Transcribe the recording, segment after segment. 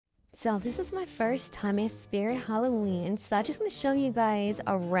So this is my first time at Spirit Halloween, so I just want to show you guys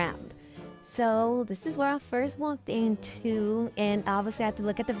around. So this is where I first walked into, and obviously I had to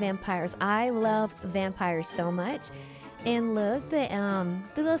look at the vampires. I love vampires so much. And look, the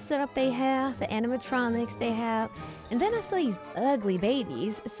little setup they have, the animatronics they have. And then I saw these ugly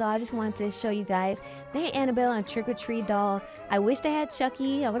babies, so I just wanted to show you guys. They had Annabelle and Trick or Treat doll. I wish they had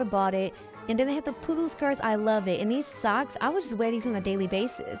Chucky, I would have bought it. And then they had the poodle skirts, I love it. And these socks, I would just wear these on a daily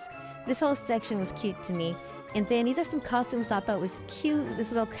basis. This whole section was cute to me. And then these are some costumes I thought was cute.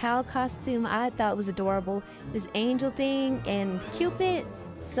 This little cow costume I thought was adorable. This angel thing and Cupid,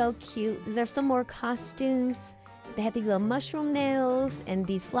 so cute. There's some more costumes. They had these little mushroom nails and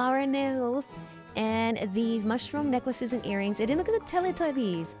these flower nails and these mushroom necklaces and earrings. And then look at the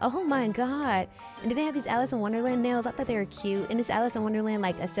Teletubbies. Oh my god. And then they have these Alice in Wonderland nails. I thought they were cute. And this Alice in Wonderland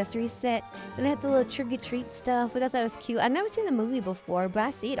like accessory set. And they had the little trick or treat stuff, but I thought it was cute. I've never seen the movie before, but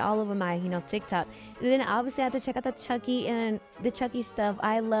I see it all over my, TikTok. And then obviously I had to check out the Chucky and the Chucky stuff.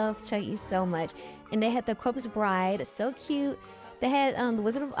 I love Chucky so much. And they had the Corpse Bride, so cute. They had the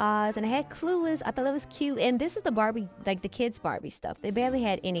Wizard of Oz, and they had Clueless. I thought that was cute. And this is the Barbie, like the kids Barbie stuff. They barely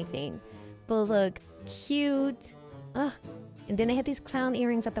had anything. But look, cute. Ugh. And then they had these clown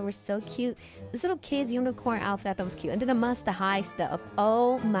earrings I thought were so cute. This little kid's unicorn outfit I thought was cute. And then the Monster High stuff.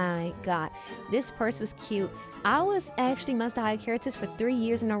 Oh my god. This purse was cute. I was actually Monster High characters for 3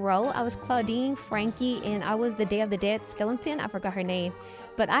 years in a row. I was Claudine, Frankie, and I was the Day of the Dead skeleton. I forgot her name.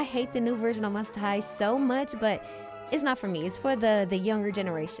 But I hate the new version of Monster High so much, but it's not for me. It's for the younger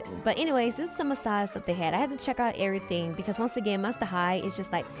generation. But anyways, this is some Monster High stuff they had. I had to check out everything because once again, Monster High is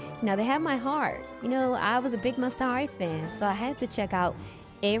just like, they have my heart. I was a big Monster High fan, so I had to check out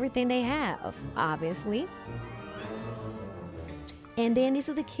everything they have, obviously. And then these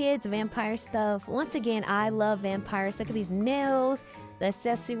are the kids' vampire stuff. Once again, I love vampires. Look at these nails, the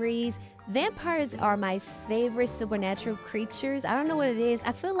accessories. Vampires are my favorite supernatural creatures. I don't know what it is.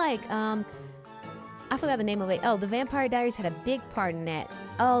 I feel like, I forgot the name of it. Oh, the Vampire Diaries had a big part in that.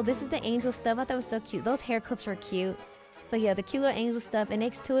 Oh, this is the angel stuff. I thought it was so cute. Those hair clips were cute. So yeah, the cute little angel stuff. And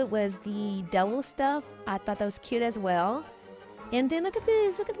next to it was the devil stuff. I thought that was cute as well. And then look at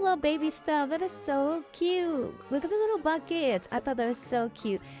this. Look at the little baby stuff. That is so cute. Look at the little buckets. I thought that was so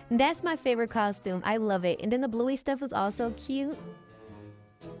cute. And that's my favorite costume. I love it. And then the bluey stuff was also cute.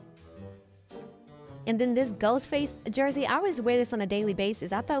 And then this Ghostface jersey. I always wear this on a daily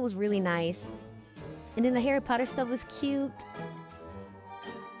basis. I thought it was really nice. And then the Harry Potter stuff was cute.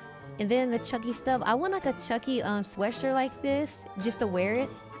 And then the Chucky stuff. I want like a Chucky sweatshirt like this just to wear it.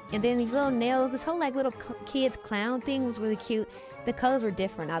 And then these little nails. This whole like little kids clown thing was really cute. The colors were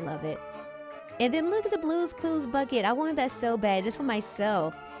different. I love it. And then look at the Blue's Clues bucket. I wanted that so bad just for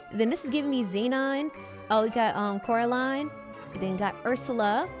myself. And then this is giving me Xenon. Oh, we got Coraline. And then got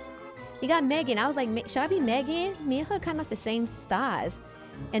Ursula. You got Megan. I was like, should I be Megan? Me and her kind of like the same styles.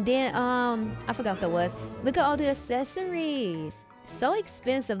 And then, I forgot what that was. Look at all the accessories. So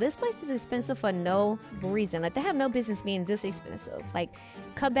expensive. This place is expensive for no reason. Like, they have no business being this expensive. Like,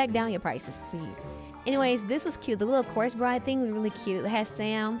 cut back down your prices, please. Anyways, this was cute. The little Corpse Bride thing was really cute. It has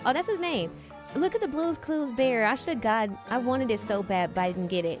Sam. Oh, that's his name. Look at the Blue's Clues bear. I should have got. I wanted it so bad, but I didn't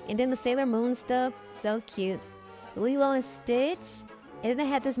get it. And then the Sailor Moon stuff. So cute. Lilo and Stitch. And then they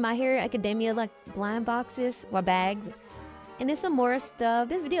had this My Hero Academia, like, blind boxes or bags. And then some more stuff.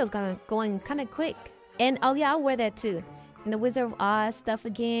 This video is going kind of quick. And oh yeah, I'll wear that too. And the Wizard of Oz stuff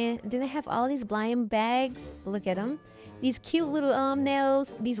again. And then they have all these blind bags. Look at them. These cute little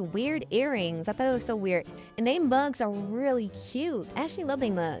nails. These weird earrings. I thought it was so weird. And they mugs are really cute. I actually love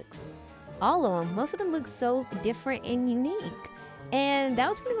their mugs. All of them. Most of them look so different and unique. And that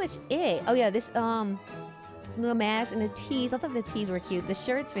was pretty much it. Oh yeah, this little mask and the tees. I thought the tees were cute. The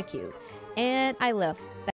shirts were cute. And I left.